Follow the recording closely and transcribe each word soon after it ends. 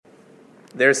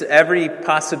There's every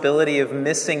possibility of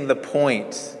missing the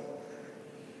point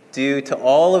due to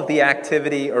all of the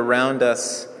activity around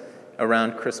us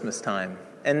around Christmas time.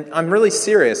 And I'm really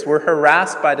serious. We're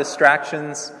harassed by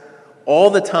distractions all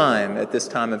the time at this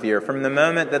time of year. From the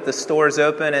moment that the stores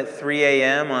open at 3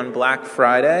 a.m. on Black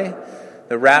Friday,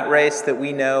 the rat race that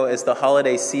we know as the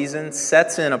holiday season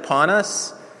sets in upon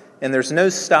us, and there's no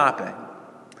stopping.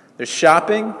 There's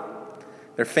shopping,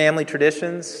 there are family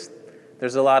traditions,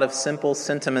 there's a lot of simple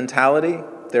sentimentality,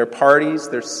 there are parties,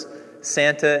 there's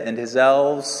Santa and his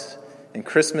elves, and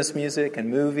Christmas music, and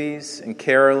movies, and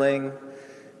caroling,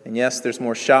 and yes, there's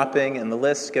more shopping, and the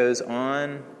list goes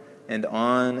on and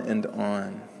on and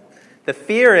on. The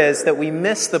fear is that we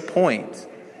miss the point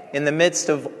in the midst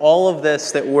of all of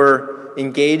this that we're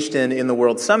engaged in the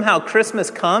world. Somehow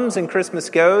Christmas comes and Christmas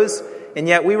goes, and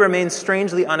yet we remain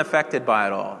strangely unaffected by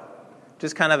it all.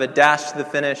 Just kind of a dash to the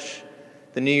finish,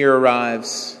 the new year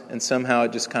arrives, and somehow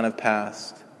it just kind of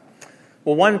passed.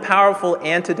 Well, one powerful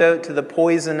antidote to the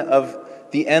poison of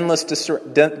the endless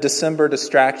December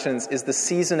distractions is the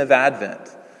season of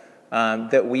Advent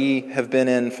that we have been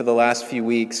in for the last few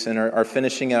weeks and are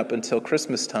finishing up until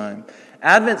Christmas time.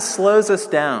 Advent slows us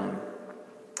down.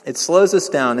 It slows us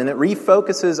down and it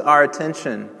refocuses our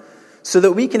attention so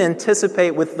that we can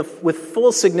anticipate with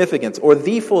full significance, or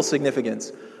the full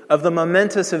significance, of the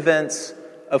momentous events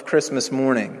of Christmas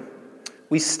morning.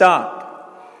 We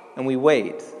stop and we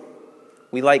wait.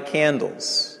 We light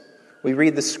candles. We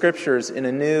read the scriptures in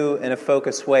a new and a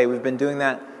focused way. We've been doing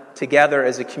that together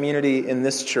as a community in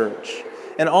this church.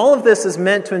 And all of this is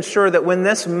meant to ensure that when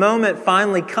this moment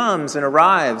finally comes and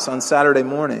arrives on Saturday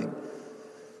morning,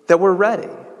 that we're ready.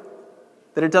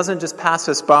 That it doesn't just pass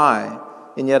us by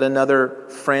in yet another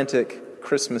frantic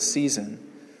Christmas season.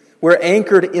 We're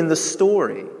anchored in the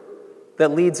story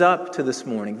that leads up to this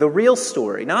morning. The real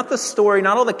story, not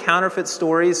all the counterfeit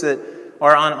stories that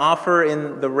are on offer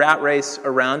in the rat race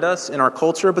around us in our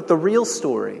culture, but the real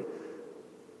story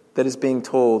that is being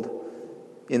told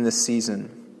in this season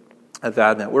of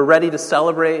Advent. We're ready to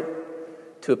celebrate,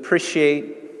 to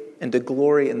appreciate, and to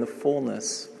glory in the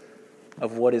fullness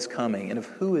of what is coming and of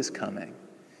who is coming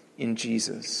in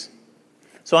Jesus.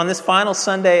 So on this final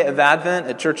Sunday of Advent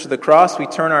at Church of the Cross, we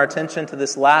turn our attention to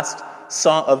this last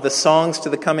song of the songs to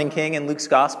the coming King in Luke's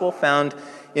Gospel, found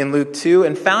in Luke 2,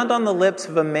 and found on the lips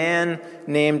of a man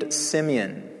named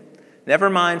Simeon. Never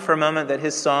mind for a moment that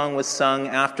his song was sung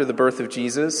after the birth of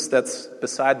Jesus. That's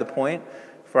beside the point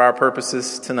for our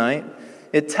purposes tonight.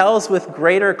 It tells with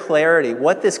greater clarity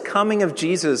what this coming of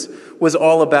Jesus was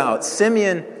all about.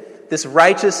 Simeon, this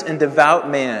righteous and devout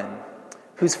man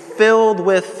who's filled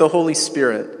with the Holy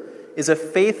Spirit, is a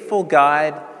faithful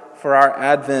guide for our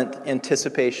Advent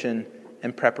anticipation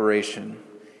and preparation.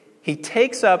 He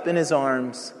takes up in his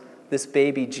arms this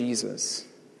baby Jesus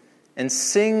and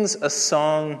sings a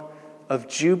song of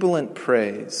jubilant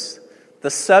praise. The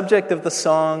subject of the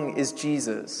song is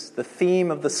Jesus. The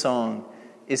theme of the song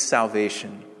is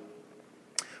salvation.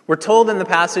 We're told in the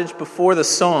passage before the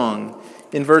song,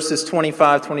 in verses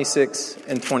 25, 26,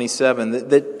 and 27,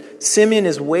 that Simeon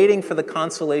is waiting for the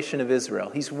consolation of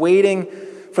Israel. He's waiting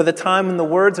for the time when the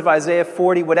words of Isaiah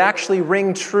 40 would actually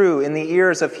ring true in the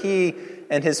ears of he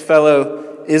and his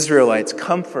fellow Israelites.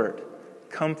 Comfort,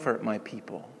 comfort my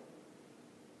people.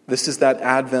 This is that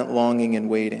Advent longing and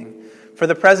waiting. For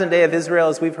the present day of Israel,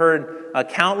 as we've heard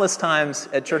countless times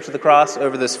at Church of the Cross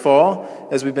over this fall,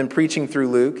 as we've been preaching through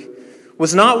Luke,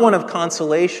 was not one of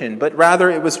consolation, but rather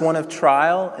it was one of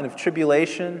trial and of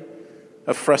tribulation,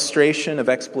 of frustration, of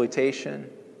exploitation.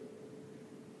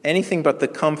 Anything but the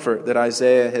comfort that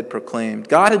Isaiah had proclaimed.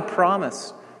 God had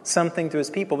promised something to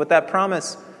his people, but that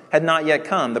promise had not yet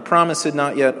come. The promise had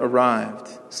not yet arrived.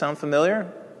 Sound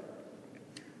familiar?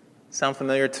 Sound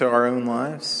familiar to our own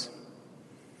lives?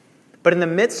 But in the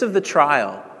midst of the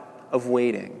trial of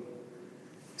waiting,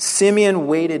 Simeon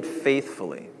waited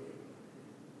faithfully.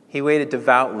 He waited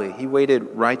devoutly. He waited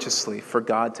righteously for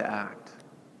God to act.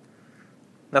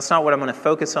 That's not what I'm going to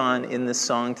focus on in this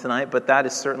song tonight, but that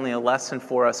is certainly a lesson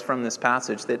for us from this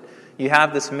passage, that you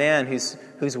have this man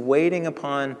who's waiting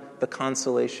upon the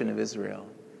consolation of Israel,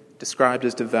 described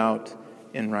as devout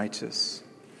and righteous.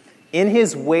 In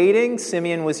his waiting,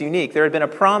 Simeon was unique. There had been a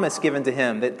promise given to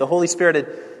him that the Holy Spirit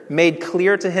had made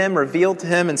clear to him, revealed to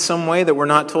him in some way that we're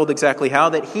not told exactly how,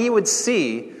 that he would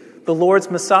see the Lord's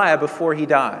Messiah before he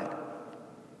died.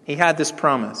 He had this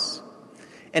promise.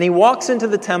 And he walks into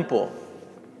the temple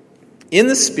in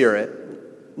the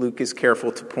Spirit, Luke is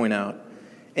careful to point out,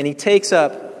 and he takes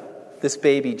up this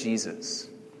baby Jesus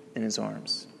in his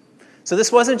arms. So this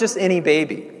wasn't just any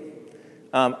baby.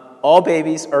 All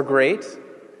babies are great,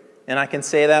 and I can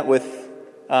say that with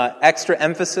extra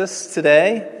emphasis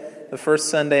today, the first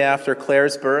Sunday after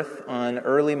Claire's birth on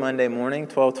early Monday morning,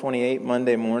 12:28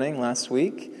 Monday morning last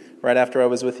week, right after I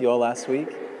was with you all last week,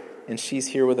 and she's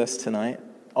here with us tonight.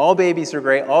 All babies are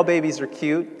great. All babies are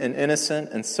cute and innocent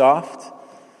and soft.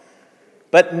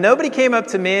 But nobody came up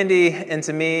to Mandy and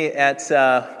to me at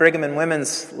Brigham and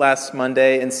Women's last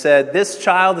Monday and said, "This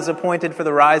child is appointed for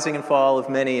the rising and fall of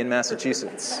many in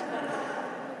Massachusetts."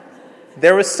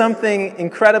 There was something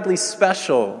incredibly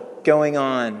special going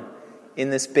on in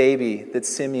this baby that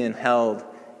Simeon held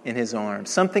in his arms.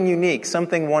 Something unique,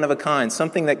 something one of a kind,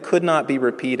 something that could not be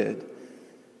repeated.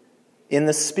 In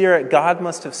the Spirit, God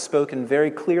must have spoken very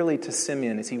clearly to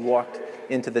Simeon as he walked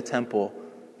into the temple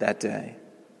that day.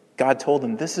 God told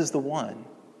him, "This is the one.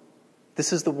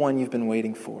 This is the one you've been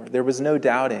waiting for." There was no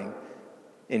doubting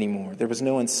anymore. There was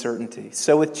no uncertainty.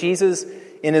 So with Jesus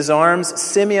in his arms,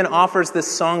 Simeon offers this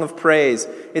song of praise.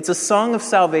 It's a song of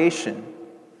salvation.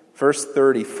 Verse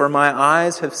 30, "For my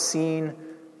eyes have seen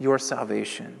your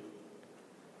salvation."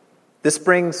 This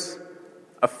brings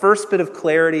a first bit of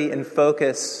clarity and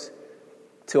focus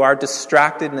to our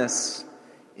distractedness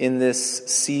in this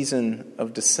season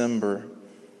of December.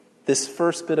 This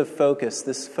first bit of focus,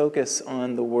 this focus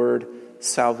on the word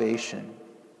salvation.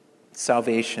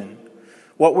 Salvation.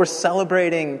 What we're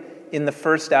celebrating in the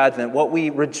first Advent, what we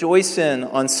rejoice in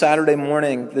on Saturday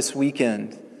morning this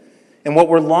weekend, and what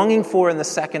we're longing for in the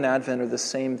second Advent are the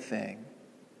same thing.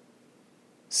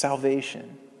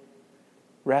 Salvation,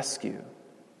 rescue,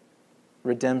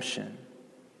 redemption,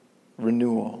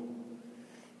 renewal.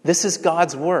 This is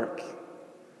God's work.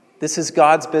 This is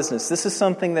God's business. This is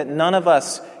something that none of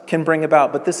us can bring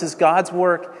about, but this is God's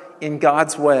work in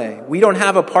God's way. We don't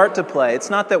have a part to play. It's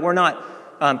not that we're not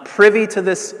privy to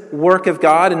this work of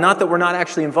God, and not that we're not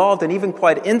actually involved, and even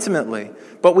quite intimately,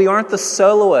 but we aren't the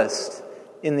soloist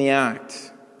in the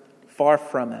act. Far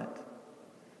from it.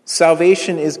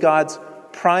 Salvation is God's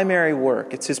primary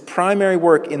work. It's his primary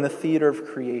work in the theater of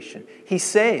creation. He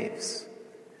saves.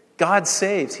 God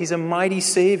saves. He's a mighty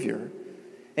Savior.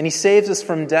 And he saves us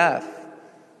from death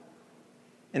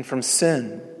and from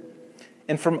sin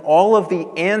and from all of the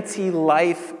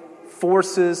anti-life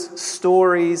forces,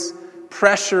 stories,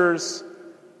 pressures,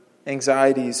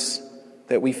 anxieties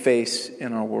that we face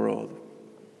in our world.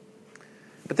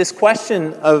 But this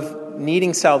question of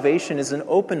needing salvation is an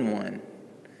open one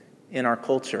in our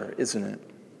culture, isn't it?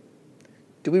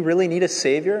 Do we really need a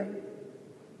Savior?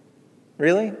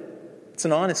 Really? It's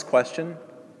an honest question.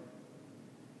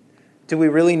 Do we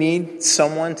really need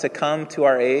someone to come to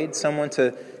our aid, someone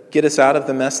to get us out of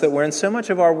the mess that we're in? So much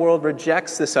of our world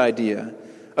rejects this idea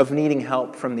of needing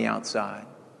help from the outside.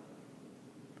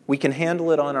 We can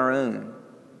handle it on our own.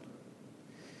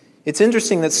 It's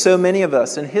interesting that so many of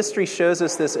us, and history shows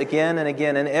us this again and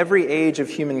again in every age of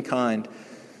humankind,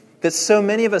 that so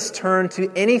many of us turn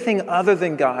to anything other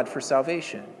than God for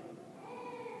salvation,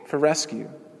 for rescue.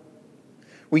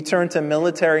 We turn to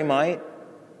military might.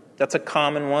 That's a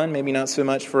common one, maybe not so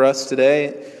much for us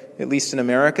today, at least in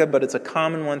America, but it's a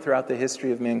common one throughout the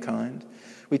history of mankind.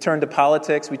 We turn to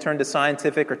politics, we turn to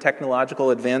scientific or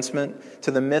technological advancement,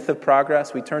 to the myth of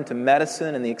progress. We turn to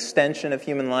medicine and the extension of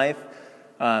human life,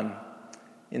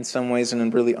 in some ways in a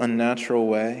really unnatural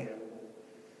way.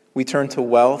 We turn to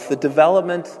wealth. The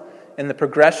development and the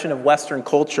progression of Western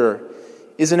culture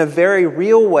is in a very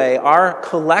real way our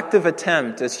collective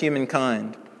attempt as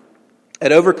humankind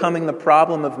at overcoming the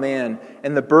problem of man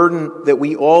and the burden that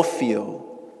we all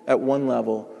feel at one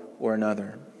level or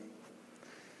another.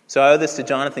 So I owe this to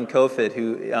Jonathan Kofod,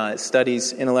 who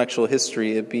studies intellectual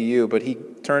history at BU, but he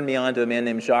turned me on to a man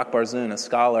named Jacques Barzun, a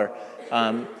scholar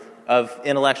of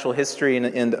intellectual history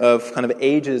and of kind of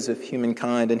ages of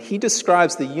humankind. And he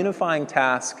describes the unifying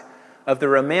task of the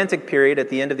Romantic period at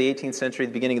the end of the 18th century,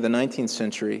 the beginning of the 19th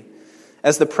century,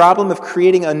 as the problem of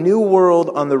creating a new world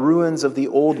on the ruins of the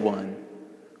old one,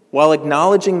 while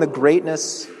acknowledging the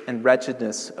greatness and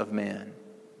wretchedness of man.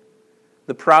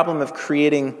 The problem of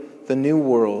creating the new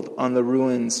world on the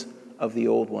ruins of the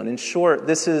old one. In short,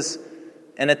 this is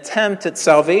an attempt at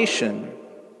salvation.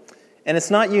 And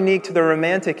it's not unique to the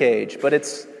Romantic age, but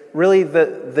it's really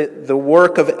the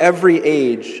work of every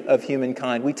age of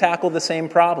humankind. We tackle the same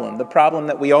problem, the problem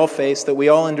that we all face, that we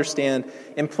all understand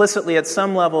implicitly at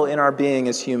some level in our being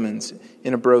as humans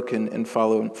in a broken and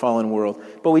fallen world.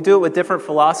 But we do it with different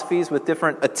philosophies, with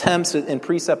different attempts and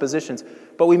presuppositions,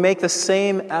 but we make the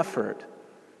same effort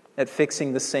at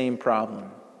fixing the same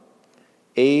problem,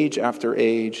 age after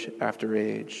age after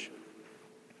age.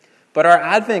 But our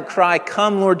Advent cry,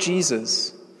 "Come, Lord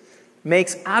Jesus,"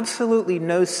 makes absolutely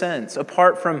no sense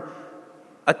apart from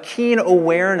a keen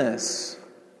awareness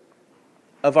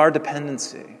of our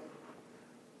dependency,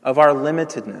 of our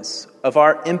limitedness, of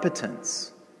our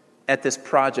impotence at this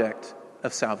project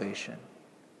of salvation.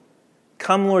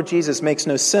 Come, Lord Jesus makes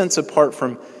no sense apart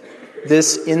from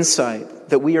this insight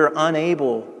that we are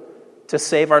unable to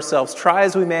save ourselves. Try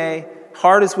as we may,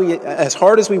 as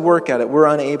hard as we work at it, we're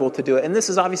unable to do it. And this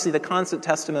is obviously the constant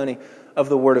testimony of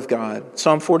the Word of God.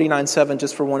 Psalm 49:7,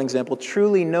 just for one example,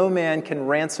 truly no man can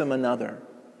ransom another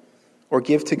or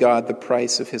give to God the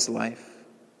price of his life.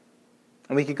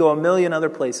 And we could go a million other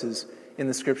places in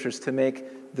the Scriptures to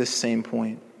make this same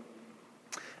point.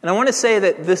 And I want to say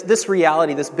that this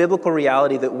reality, this biblical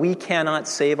reality that we cannot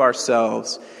save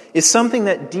ourselves, is something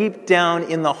that deep down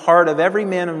in the heart of every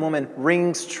man and woman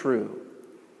rings true.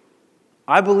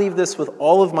 I believe this with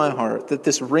all of my heart, that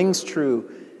this rings true.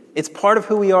 It's part of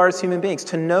who we are as human beings,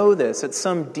 to know this at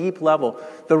some deep level.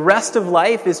 The rest of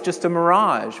life is just a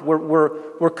mirage.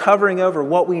 We're covering over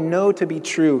what we know to be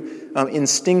true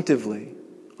instinctively,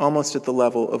 almost at the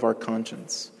level of our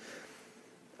conscience.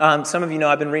 Some of you know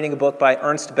I've been reading a book by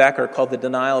Ernst Becker called The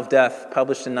Denial of Death,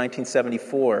 published in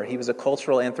 1974. He was a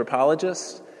cultural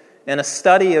anthropologist and a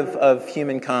study of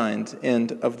humankind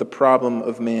and of the problem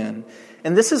of man.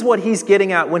 And this is what he's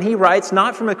getting at when he writes,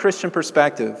 not from a Christian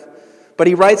perspective, but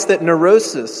he writes that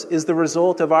neurosis is the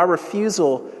result of our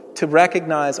refusal to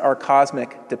recognize our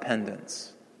cosmic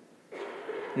dependence.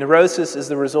 Neurosis is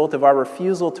the result of our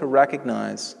refusal to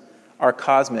recognize our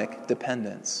cosmic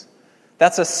dependence.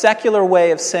 That's a secular way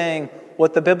of saying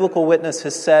what the biblical witness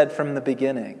has said from the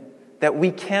beginning, that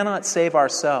we cannot save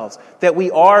ourselves, that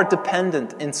we are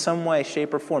dependent in some way,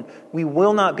 shape, or form. We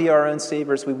will not be our own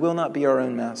saviors. We will not be our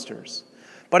own masters.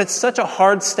 But it's such a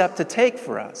hard step to take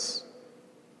for us.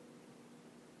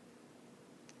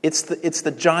 It's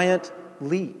the giant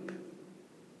leap.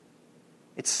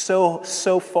 It's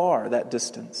so far, that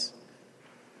distance.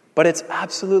 But it's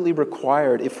absolutely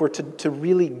required if we're to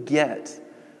really get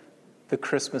the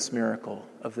Christmas miracle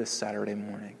of this Saturday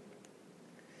morning.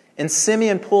 And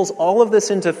Simeon pulls all of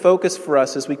this into focus for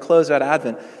us as we close out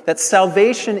Advent, that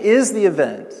salvation is the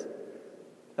event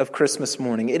of Christmas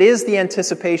morning. It is the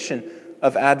anticipation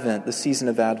of Advent, the season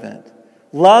of Advent.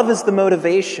 Love is the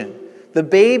motivation. The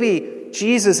baby,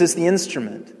 Jesus, is the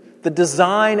instrument. The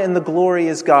design and the glory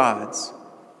is God's.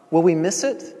 Will we miss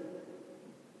it?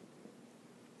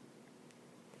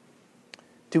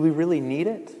 Do we really need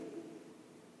it?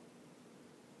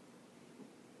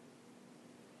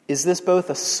 Is this both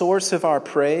a source of our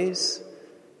praise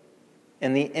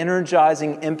and the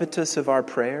energizing impetus of our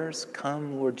prayers?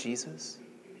 Come, Lord Jesus.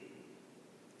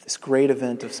 This great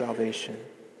event of salvation.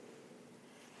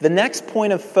 The next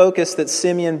point of focus that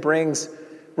Simeon brings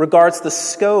regards the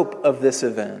scope of this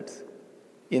event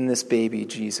in this baby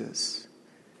Jesus.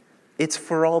 It's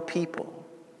for all people.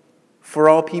 For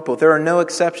all people. There are no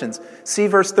exceptions. See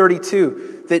verse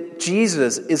 32, that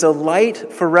Jesus is a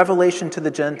light for revelation to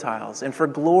the Gentiles and for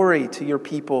glory to your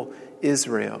people,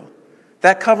 Israel.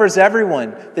 That covers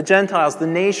everyone, the Gentiles, the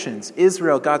nations,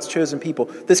 Israel, God's chosen people.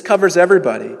 This covers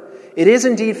everybody. It is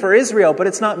indeed for Israel, but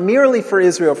it's not merely for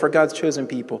Israel, for God's chosen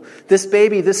people. This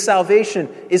baby, this salvation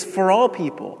is for all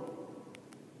people.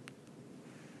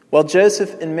 While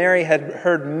Joseph and Mary had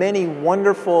heard many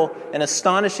wonderful and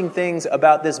astonishing things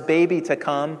about this baby to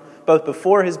come, both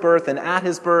before his birth and at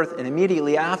his birth and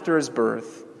immediately after his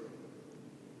birth,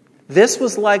 this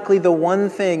was likely the one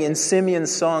thing in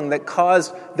Simeon's song that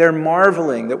caused their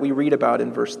marveling that we read about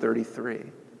in verse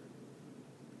 33.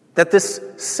 That this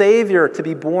Savior to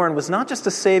be born was not just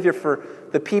a Savior for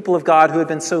the people of God who had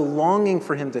been so longing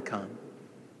for him to come,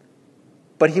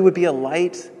 but he would be a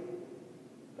light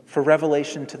for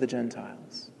revelation to the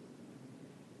Gentiles.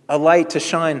 A light to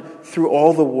shine through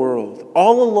all the world.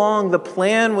 All along, the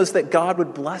plan was that God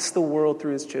would bless the world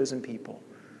through his chosen people.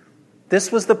 This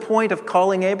was the point of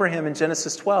calling Abraham in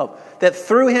Genesis 12, that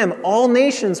through him all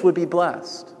nations would be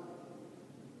blessed.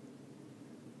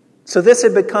 So this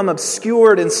had become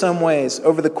obscured in some ways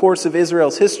over the course of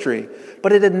Israel's history,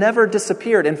 but it had never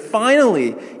disappeared. And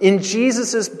finally, in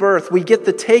Jesus' birth, we get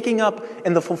the taking up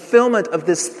and the fulfillment of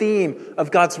this theme of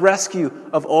God's rescue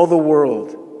of all the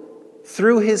world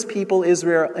through his people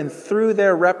Israel and through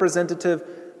their representative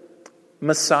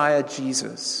Messiah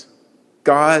Jesus.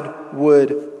 God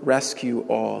would rescue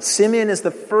all. Simeon is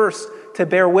the first to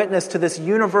bear witness to this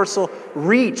universal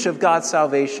reach of God's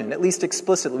salvation, at least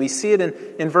explicitly. We see it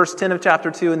in verse 10 of chapter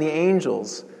 2 in the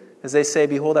angels, as they say,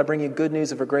 "Behold, I bring you good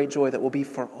news of a great joy that will be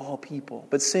for all people."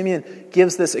 But Simeon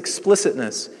gives this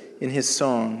explicitness in his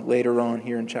song later on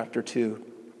here in chapter 2.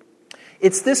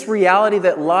 It's this reality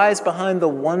that lies behind the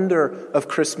wonder of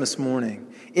Christmas morning.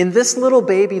 In this little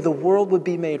baby, the world would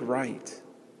be made right.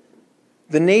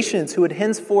 The nations who had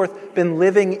henceforth been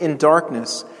living in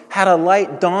darkness had a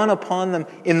light dawn upon them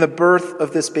in the birth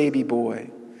of this baby boy.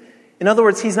 In other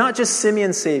words, he's not just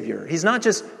Simeon's Savior. He's not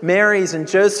just Mary's and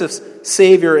Joseph's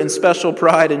Savior in special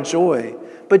pride and joy.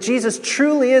 But Jesus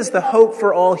truly is the hope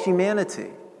for all humanity.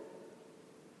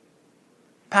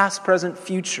 Past, present,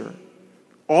 future.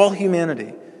 All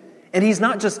humanity. And he's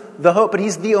not just the hope, but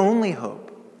he's the only hope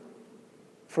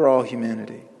for all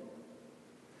humanity.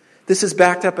 This is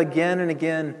backed up again and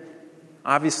again,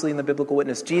 obviously, in the biblical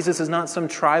witness. Jesus is not some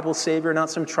tribal Savior, not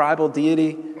some tribal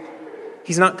deity.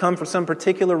 He's not come from some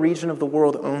particular region of the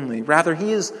world only. Rather,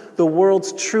 he is the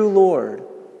world's true Lord,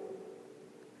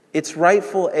 its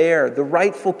rightful heir, the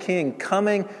rightful king,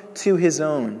 coming to his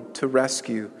own to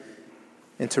rescue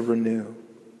and to renew.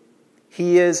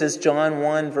 He is, as John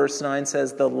 1 verse 9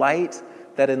 says, the light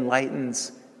that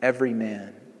enlightens every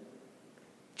man.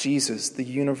 Jesus, the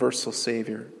universal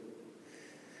Savior.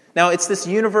 Now, it's this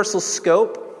universal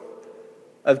scope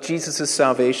of Jesus'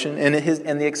 salvation and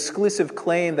the exclusive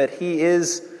claim that he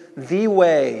is the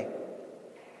way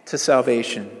to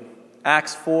salvation.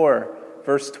 Acts 4,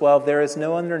 verse 12, there is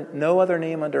no other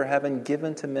name under heaven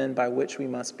given to men by which we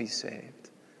must be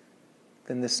saved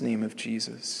than this name of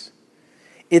Jesus.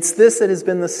 It's this that has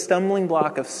been the stumbling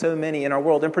block of so many in our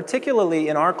world, and particularly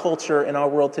in our culture, in our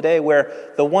world today,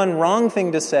 where the one wrong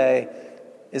thing to say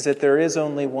is that there is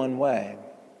only one way.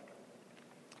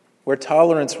 Where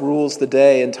tolerance rules the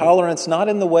day, and tolerance not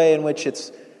in the way in which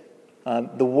it's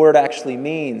the word actually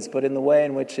means, but in the way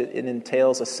in which it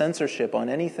entails a censorship on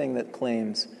anything that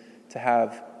claims to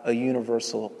have a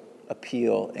universal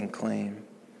appeal and claim.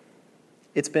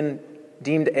 It's been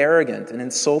deemed arrogant and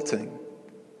insulting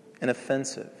and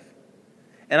offensive.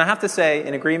 And I have to say,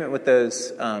 in agreement with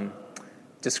those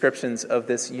descriptions of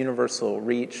this universal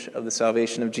reach of the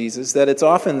salvation of Jesus, that it's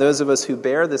often those of us who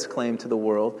bear this claim to the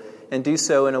world and do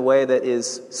so in a way that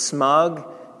is smug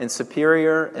and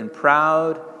superior and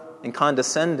proud and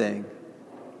condescending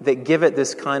that give it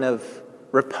this kind of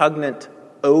repugnant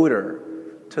odor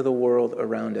to the world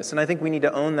around us. And I think we need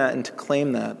to own that and to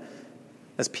claim that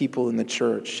as people in the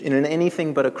church. And in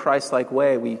anything but a Christ-like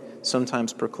way, we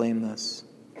sometimes proclaim this.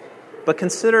 But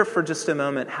consider for just a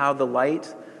moment how the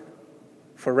light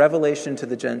for revelation to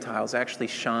the Gentiles actually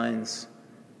shines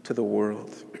to the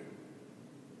world.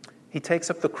 He takes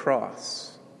up the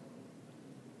cross.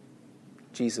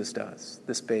 Jesus does,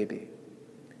 this baby.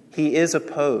 He is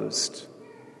opposed.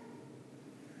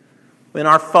 When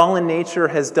our fallen nature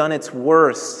has done its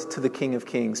worst to the King of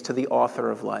Kings, to the author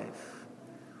of life.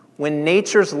 When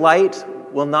nature's light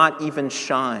will not even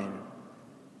shine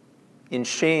in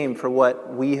shame for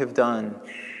what we have done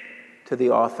to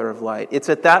the author of light. It's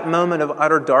at that moment of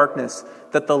utter darkness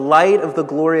that the light of the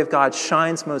glory of God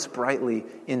shines most brightly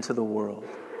into the world.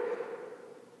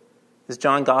 As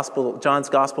John's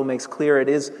gospel makes clear, it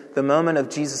is the moment of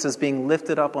Jesus' being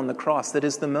lifted up on the cross that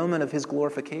is the moment of his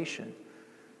glorification.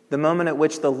 The moment at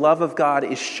which the love of God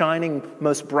is shining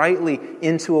most brightly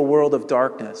into a world of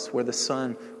darkness where the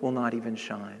sun will not even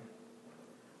shine.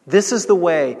 This is the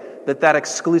way that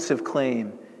exclusive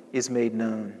claim is made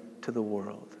known to the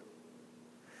world.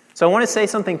 So I want to say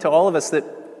something to all of us that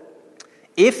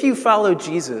if you follow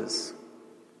Jesus,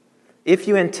 if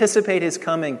you anticipate his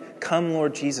coming, come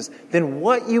Lord Jesus, then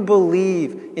what you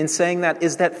believe in saying that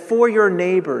is that for your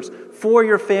neighbors, for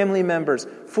your family members,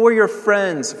 for your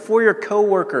friends, for your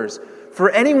coworkers, for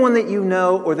anyone that you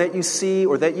know or that you see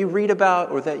or that you read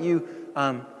about or that you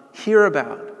hear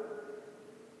about,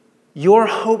 your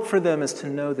hope for them is to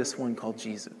know this one called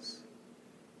Jesus.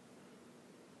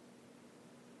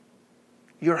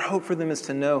 Your hope for them is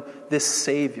to know this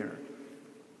Savior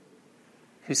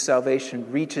whose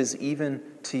salvation reaches even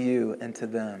to you and to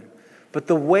them. But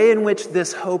the way in which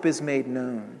this hope is made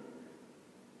known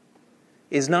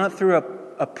is not through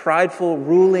a prideful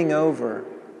ruling over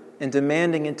and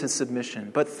demanding into submission,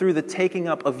 but through the taking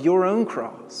up of your own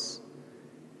cross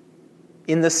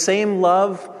in the same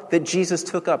love that Jesus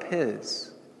took up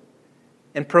his,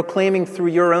 and proclaiming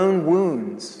through your own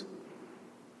wounds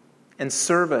and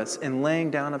service and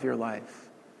laying down of your life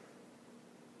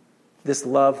this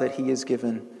love that he has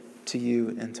given to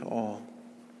you and to all.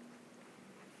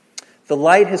 The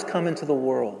light has come into the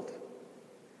world,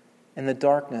 and the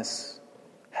darkness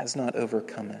has not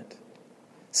overcome it.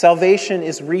 Salvation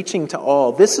is reaching to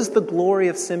all. This is the glory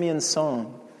of Simeon's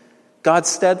song. God's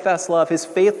steadfast love, his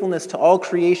faithfulness to all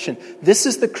creation. This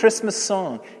is the Christmas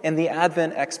song and the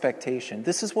Advent expectation.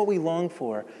 This is what we long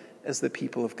for as the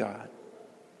people of God.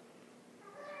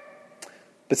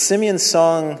 But Simeon's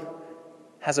song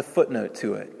has a footnote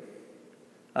to it.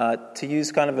 To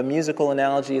use kind of a musical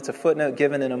analogy, it's a footnote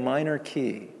given in a minor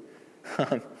key.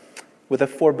 with a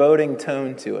foreboding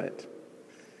tone to it.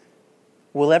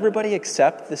 Will everybody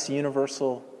accept this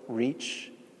universal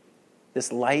reach,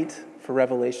 this light for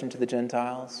revelation to the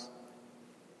Gentiles?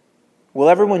 Will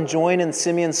everyone join in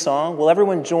Simeon's song? Will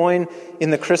everyone join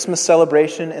in the Christmas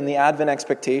celebration and the Advent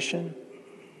expectation?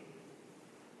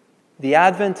 The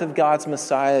advent of God's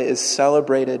Messiah is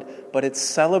celebrated, but it's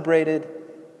celebrated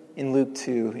in Luke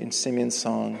 2, in Simeon's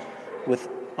song,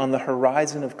 on the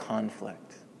horizon of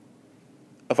conflict,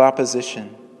 of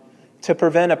opposition. To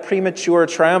prevent a premature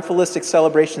triumphalistic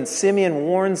celebration, Simeon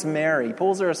warns Mary,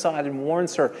 pulls her aside and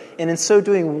warns her, and in so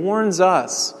doing warns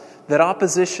us that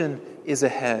opposition is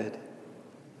ahead.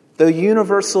 Though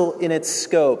universal in its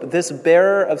scope, this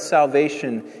bearer of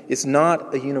salvation is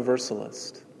not a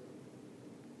universalist.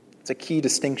 It's a key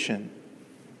distinction.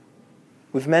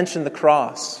 We've mentioned the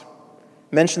cross,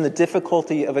 mentioned the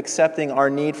difficulty of accepting our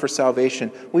need for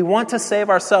salvation. We want to save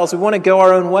ourselves. We want to go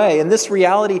our own way. And this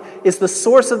reality is the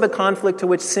source of the conflict to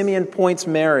which Simeon points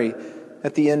Mary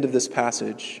at the end of this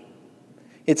passage.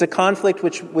 It's a conflict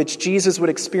which Jesus would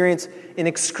experience in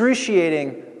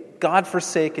excruciating,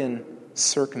 God-forsaken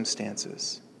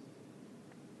circumstances.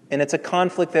 And it's a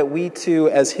conflict that we too,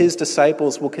 as his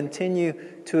disciples, will continue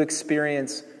to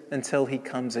experience until he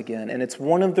comes again. And it's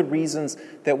one of the reasons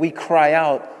that we cry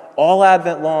out all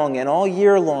Advent long and all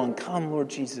year long, "Come, Lord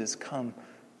Jesus, come,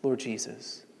 Lord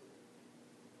Jesus."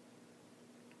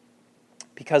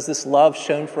 Because this love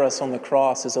shown for us on the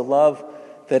cross is a love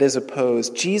that is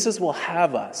opposed. Jesus will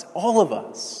have us, all of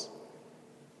us.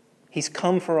 He's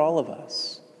come for all of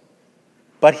us.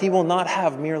 But he will not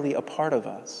have merely a part of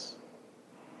us.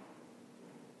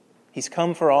 He's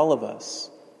come for all of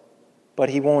us, but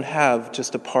he won't have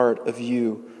just a part of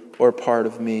you or a part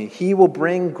of me. He will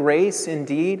bring grace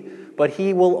indeed, but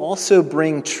he will also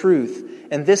bring truth.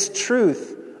 And this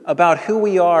truth about who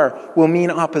we are will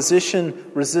mean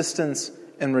opposition, resistance,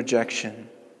 and rejection.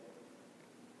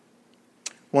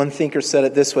 One thinker said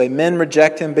it this way: men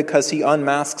reject him because he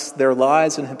unmasks their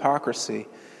lies and hypocrisy,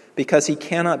 because he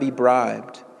cannot be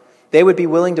bribed. They would be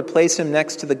willing to place him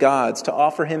next to the gods, to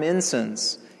offer him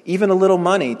incense, even a little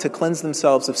money to cleanse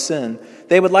themselves of sin.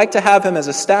 They would like to have him as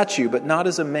a statue, but not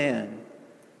as a man,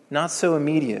 not so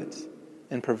immediate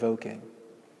and provoking.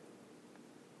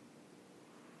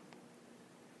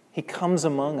 He comes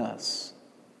among us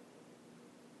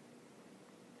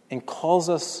and calls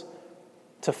us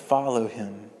to follow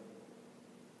him.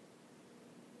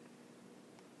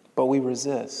 But we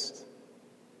resist.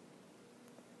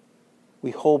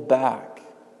 We hold back.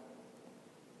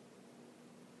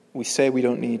 We say we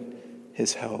don't need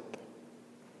his help.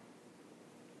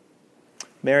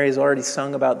 Mary has already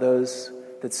sung about those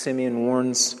that Simeon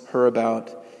warns her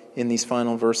about in these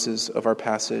final verses of our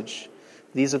passage.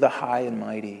 These are the high and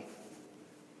mighty.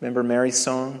 Remember Mary's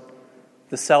song?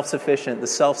 The self-sufficient, the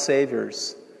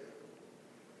self-saviors,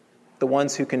 the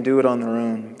ones who can do it on their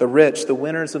own, the rich, the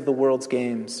winners of the world's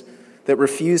games, that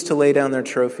refuse to lay down their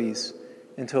trophies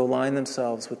and to align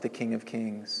themselves with the King of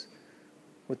Kings,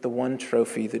 with the one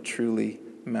trophy that truly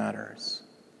matters.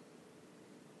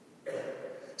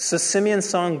 So Simeon's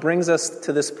song brings us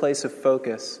to this place of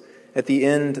focus at the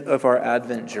end of our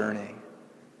Advent journey,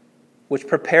 which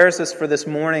prepares us for this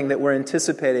morning that we're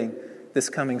anticipating this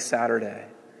coming Saturday.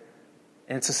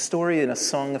 And it's a story and a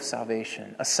song of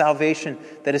salvation, a salvation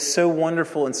that is so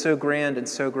wonderful and so grand and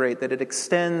so great that it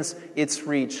extends its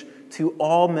reach to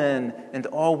all men and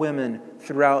all women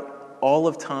throughout all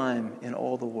of time in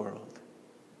all the world.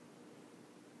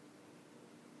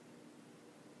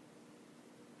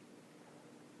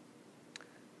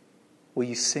 Will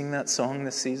you sing that song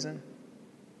this season?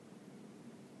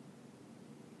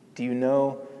 Do you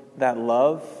know that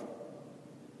love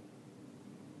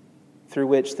through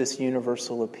which this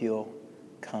universal appeal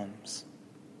comes?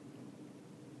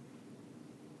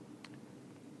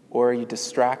 Or are you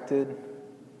distracted,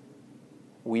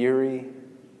 weary,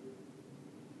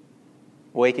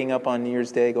 waking up on New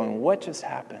Year's Day going, what just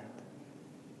happened?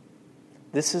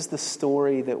 This is the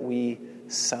story that we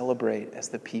celebrate as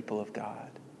the people of God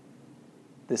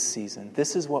this season.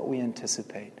 This is what we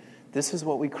anticipate. This is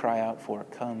what we cry out for.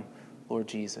 Come, Lord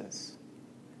Jesus.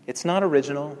 It's not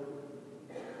original,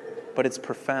 but it's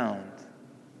profound.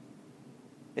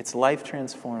 It's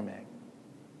life-transforming.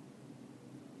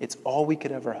 It's all we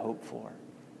could ever hope for.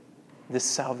 This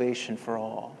salvation for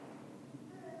all.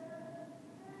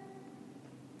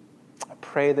 I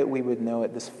pray that we would know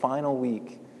it this final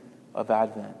week of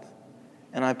Advent.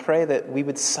 And I pray that we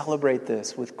would celebrate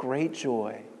this with great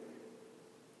joy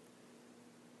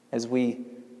as we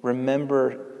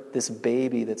remember this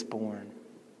baby that's born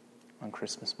on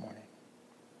Christmas morning.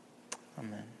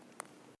 Amen.